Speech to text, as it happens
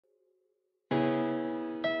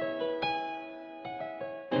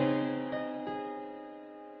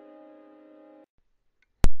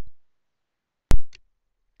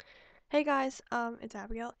Hey guys, it's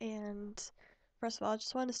Abigail, and first of all, I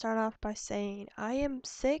just wanted to start off by saying I am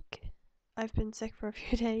sick. I've been sick for a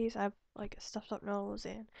few days. I've like a stuffed up nose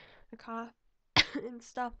and a cough and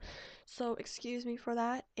stuff. So excuse me for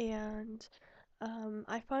that. And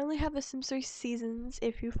I finally have the Sims 3 seasons.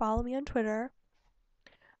 If you follow me on Twitter,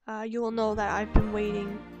 you will know that I've been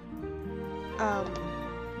waiting. Um,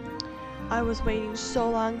 I was waiting so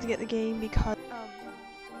long to get the game because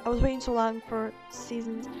I was waiting so long for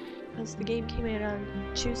seasons because the game came in on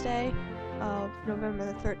Tuesday of November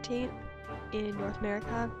the 13th in North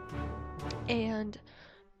America, and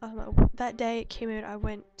that day it came in, I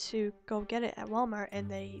went to go get it at Walmart and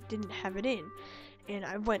they didn't have it in, and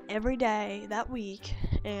I went every day that week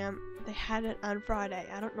and they had it on Friday.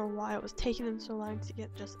 I don't know why it was taking them so long to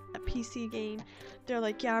get just a PC game. They're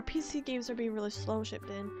like, yeah, our PC games are being really slow shipped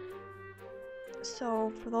in.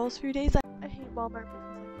 So for those few days I hate Walmart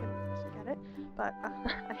because I couldn't get it, but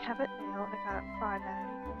I have it now. I got it Friday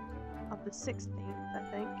of the 16th, I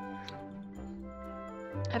think.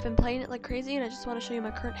 I've been playing it like crazy, and I just want to show you my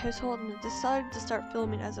current household, and I decided to start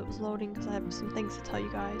filming as it was loading because I have some things to tell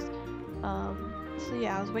you guys. So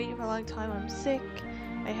yeah, I was waiting for a long time. I'm sick.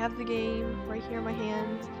 I have the game right here in my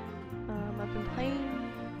hands. I've been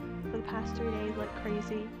playing for the past 3 days like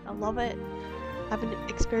crazy. I love it. I haven't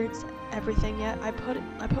experienced everything yet. I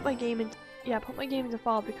put my game into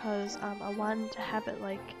fall because I wanted to have it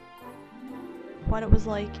like what it was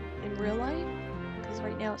like in real life, because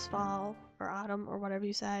right now it's fall or autumn or whatever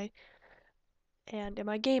you say, and in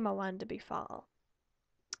my game I wanted to be fall.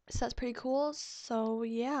 So that's pretty cool. So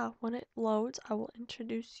yeah, when it loads I will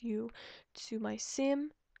introduce you to my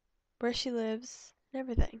sim, where she lives, and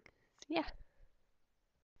everything. So yeah.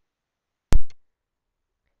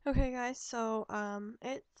 Okay guys, so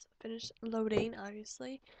it's finished loading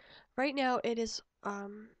obviously. Right now it is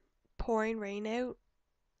pouring rain out.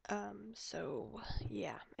 So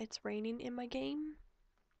yeah, it's raining in my game.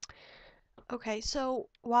 Okay, so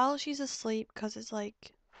while she's asleep, because it's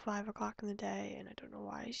like 5 o'clock in the day, and I don't know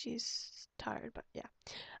why she's tired, but yeah.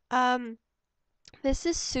 Um, this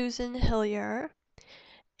is Susan Hillier,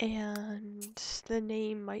 and the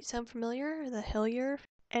name might sound familiar, the Hillier.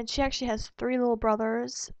 And she actually has 3 little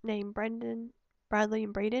brothers named Brendan, Bradley,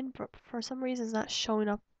 and Braden, but for some reason it's not showing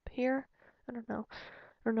up here. I don't know. I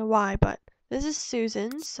don't know why, but this is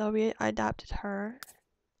Susan, so I adopted her,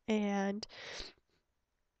 and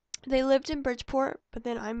they lived in Bridgeport, but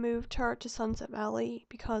then I moved her to Sunset Valley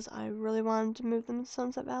because I really wanted to move them to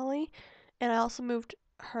Sunset Valley. And I also moved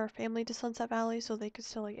her family to Sunset Valley so they could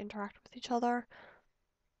still like interact with each other.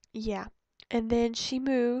 Yeah. And then she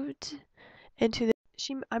moved into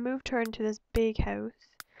I moved her into this big house.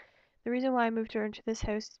 The reason why I moved her into this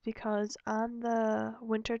house is because on the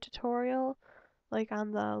winter tutorial, like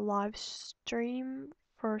on the live stream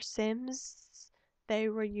for Sims, they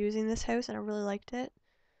were using this house and I really liked it.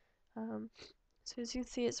 So as you can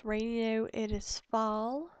see, it's raining out. It is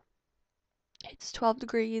fall. It's 12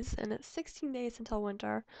 degrees and it's 16 days until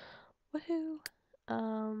winter. Woohoo!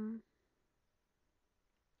 Um,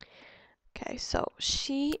 okay, so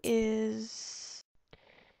she is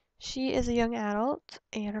a young adult,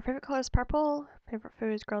 and her favorite color is purple. Her favorite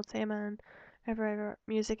food is grilled salmon. Her favorite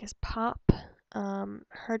music is pop.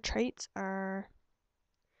 Her traits are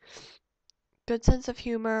good sense of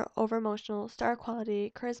humor, over emotional, star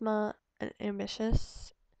quality, charisma, and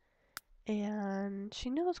ambitious. And she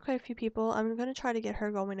knows quite a few people. I'm gonna try to get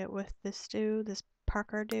her going it with this dude, this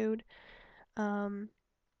Parker dude. Um,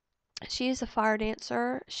 she is a fire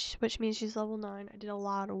dancer, which means she's level 9. I did a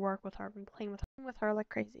lot of work with her. I've been playing with her like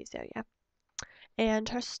crazy, so yeah. And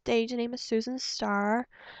her stage name is Susan Star.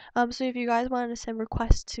 So if you guys wanted to send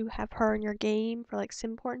requests to have her in your game for like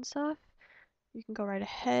Simport and stuff, you can go right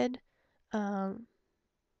ahead. Um,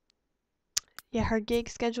 yeah, her gig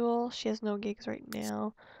schedule, she has no gigs right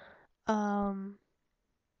now. I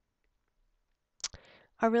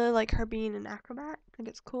really like her being an acrobat. I think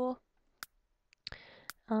it's cool.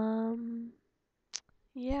 Um,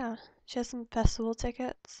 yeah, she has some festival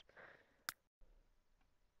tickets.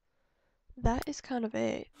 That is kind of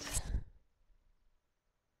it.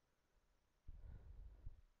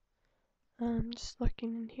 I'm just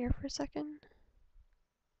looking in here for a second.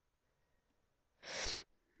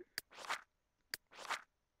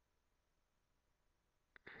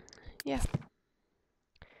 Yeah.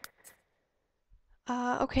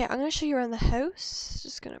 Okay, I'm gonna show you around the house.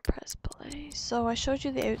 Just gonna press play. So I showed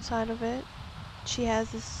you the outside of it. She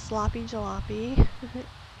has this sloppy jalopy.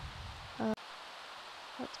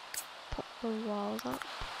 Let's put the walls up.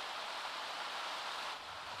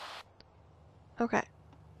 Okay.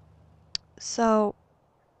 So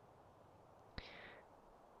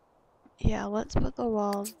yeah, let's put the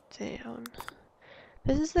wall down.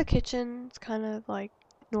 This is the kitchen. It's kind of like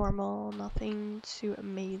normal, nothing too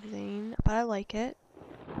amazing, but I like it.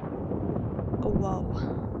 Oh, whoa.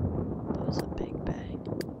 That was a big bang.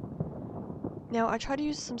 Now, I try to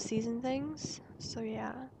use some season things, so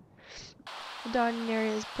yeah. The dining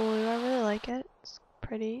area is blue. I really like it. It's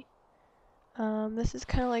pretty. This is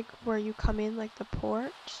kind of like where you come in, like the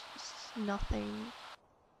porch. It's nothing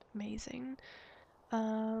amazing.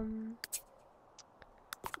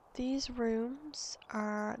 These rooms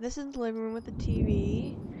are, this is the living room with the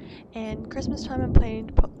TV, and Christmas time I'm planning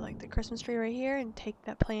to put like the Christmas tree right here and take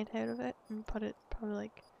that plant out of it and put it probably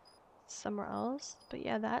like somewhere else. But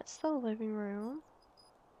yeah, that's the living room.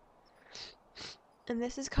 And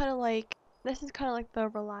this is kind of like the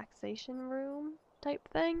relaxation room type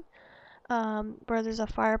thing. Where there's a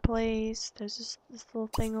fireplace, there's this little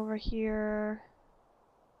thing over here.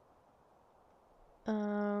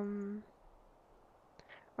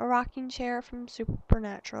 A rocking chair from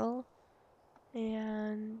Supernatural.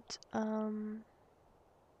 And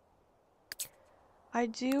I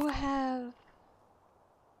do have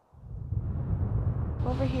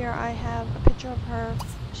over here I have a picture of her.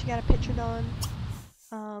 She got a picture done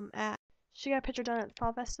at the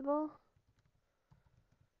fall festival.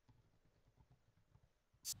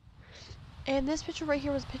 And this picture right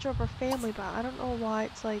here was a picture of her family, but I don't know why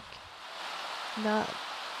it's like not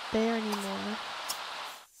there anymore.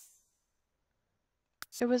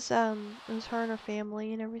 It was her and her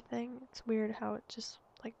family and everything. It's weird how it just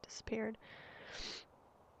like disappeared.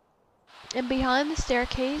 And behind the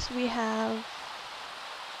staircase we have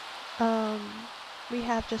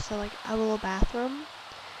just a little bathroom.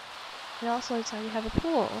 And also inside we have a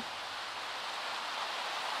pool.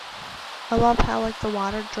 I love how like the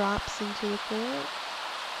water drops into the pool.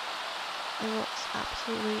 It looks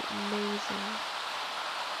absolutely amazing.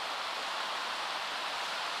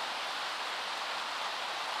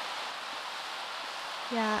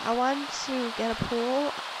 Yeah, I wanted to get a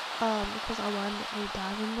pool because I wanted a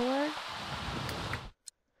diving board.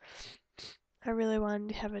 I really wanted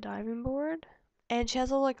to have a diving board. And she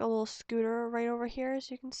has a little scooter right over here,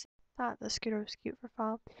 as you can see. Thought the scooter was cute for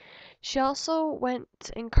fall. She also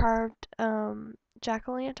went and carved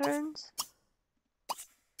jack-o'-lanterns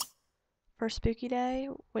for Spooky Day,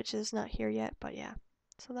 which is not here yet, but yeah.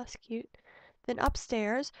 So that's cute. Then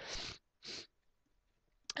upstairs,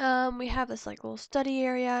 we have this little study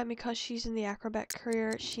area, and because she's in the acrobat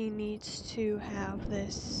career, she needs to have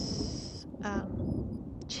this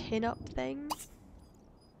chin-up thing.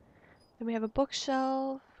 Then we have a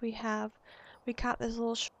bookshelf. We caught this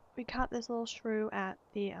little shrew at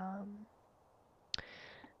the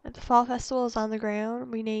fall festival. Is on the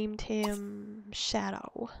ground. We named him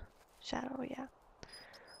Shadow. Shadow, yeah.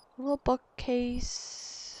 A little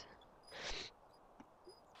bookcase.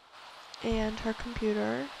 And her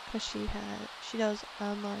computer, because she does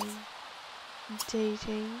online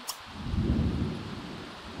dating.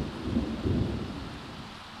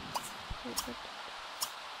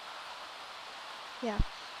 Yeah.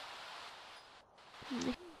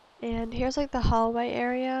 And here's like the hallway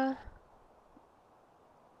area.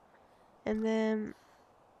 And then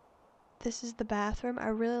this is the bathroom. I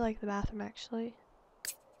really like the bathroom actually.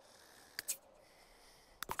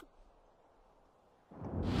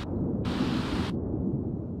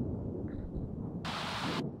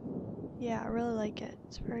 Yeah, I really like it.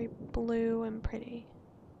 It's very blue and pretty.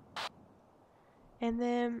 And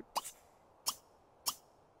then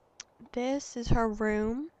this is her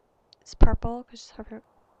room. It's purple because she's her.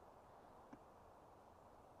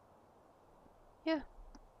 Yeah,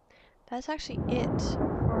 that's actually it for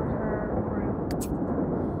her room.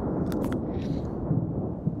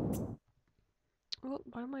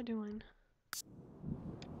 What am I doing?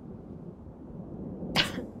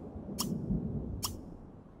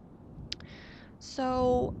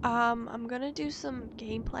 So, I'm gonna do some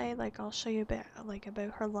gameplay, like I'll show you a bit, like,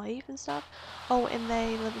 about her life and stuff. Oh, and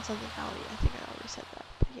they live in Sunset Valley, I think I already said that,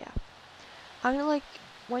 but yeah. I'm gonna, like,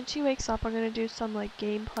 when she wakes up, I'm gonna do some, like,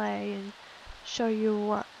 gameplay and show you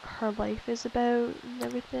what her life is about and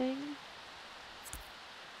everything.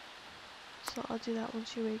 So I'll do that when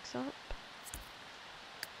she wakes up.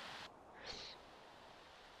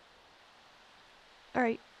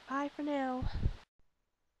 Alright, bye for now.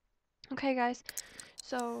 Okay, guys.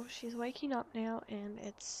 So she's waking up now, and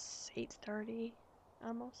it's 8:30,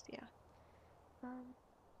 almost, yeah.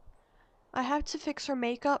 I have to fix her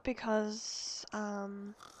makeup because,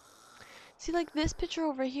 see, like, this picture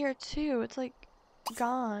over here, too, it's, like,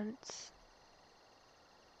 gone. It's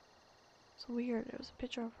weird. It was a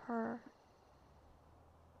picture of her.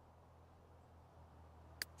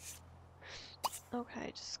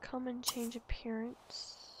 Okay, just come and change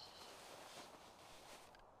appearance.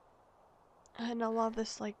 And I love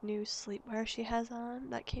this like new sleepwear she has on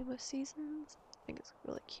that came with seasons. I think it's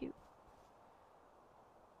really cute.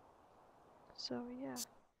 So yeah.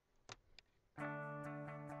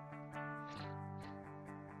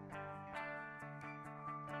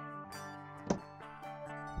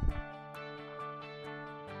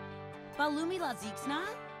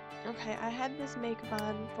 Okay, I had this makeup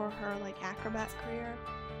on for her like acrobat career.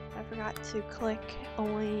 I forgot to click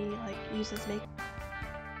only like use this makeup.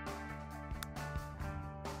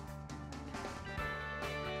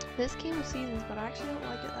 This came with seasons, but I actually don't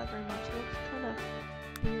like it that very much. It looks kind of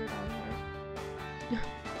weird on her.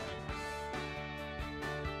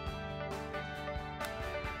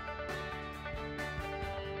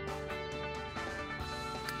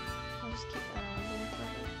 I'll just keep that on there for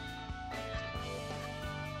her.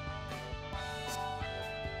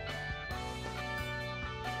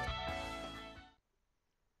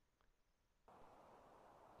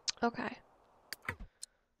 Okay.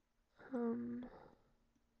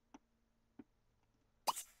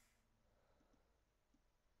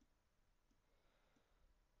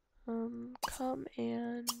 Come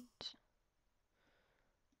and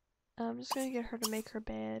I'm just gonna get her to make her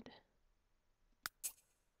bed.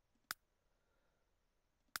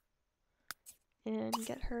 And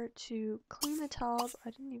get her to clean the tub.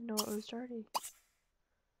 I didn't even know it was dirty.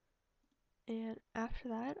 And after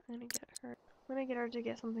that, I'm gonna get her to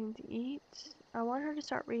get something to eat. I want her to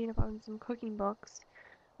start reading about some cooking books.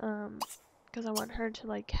 Because I want her to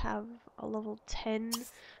like have a level 10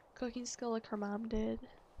 cooking skill like her mom did.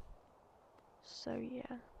 So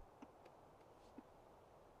yeah.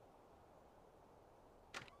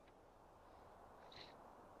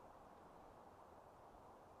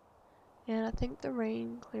 And I think the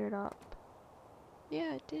rain cleared up.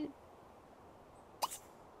 Yeah, it did.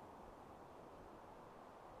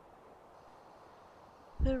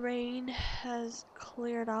 The rain has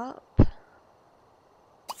cleared up.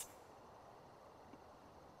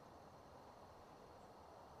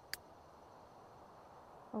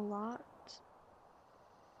 A lot.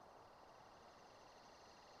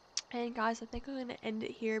 And guys, I think I'm gonna end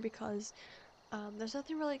it here because there's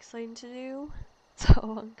nothing really exciting to do. So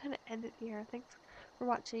I'm gonna end it here. Thanks for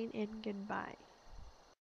watching and goodbye.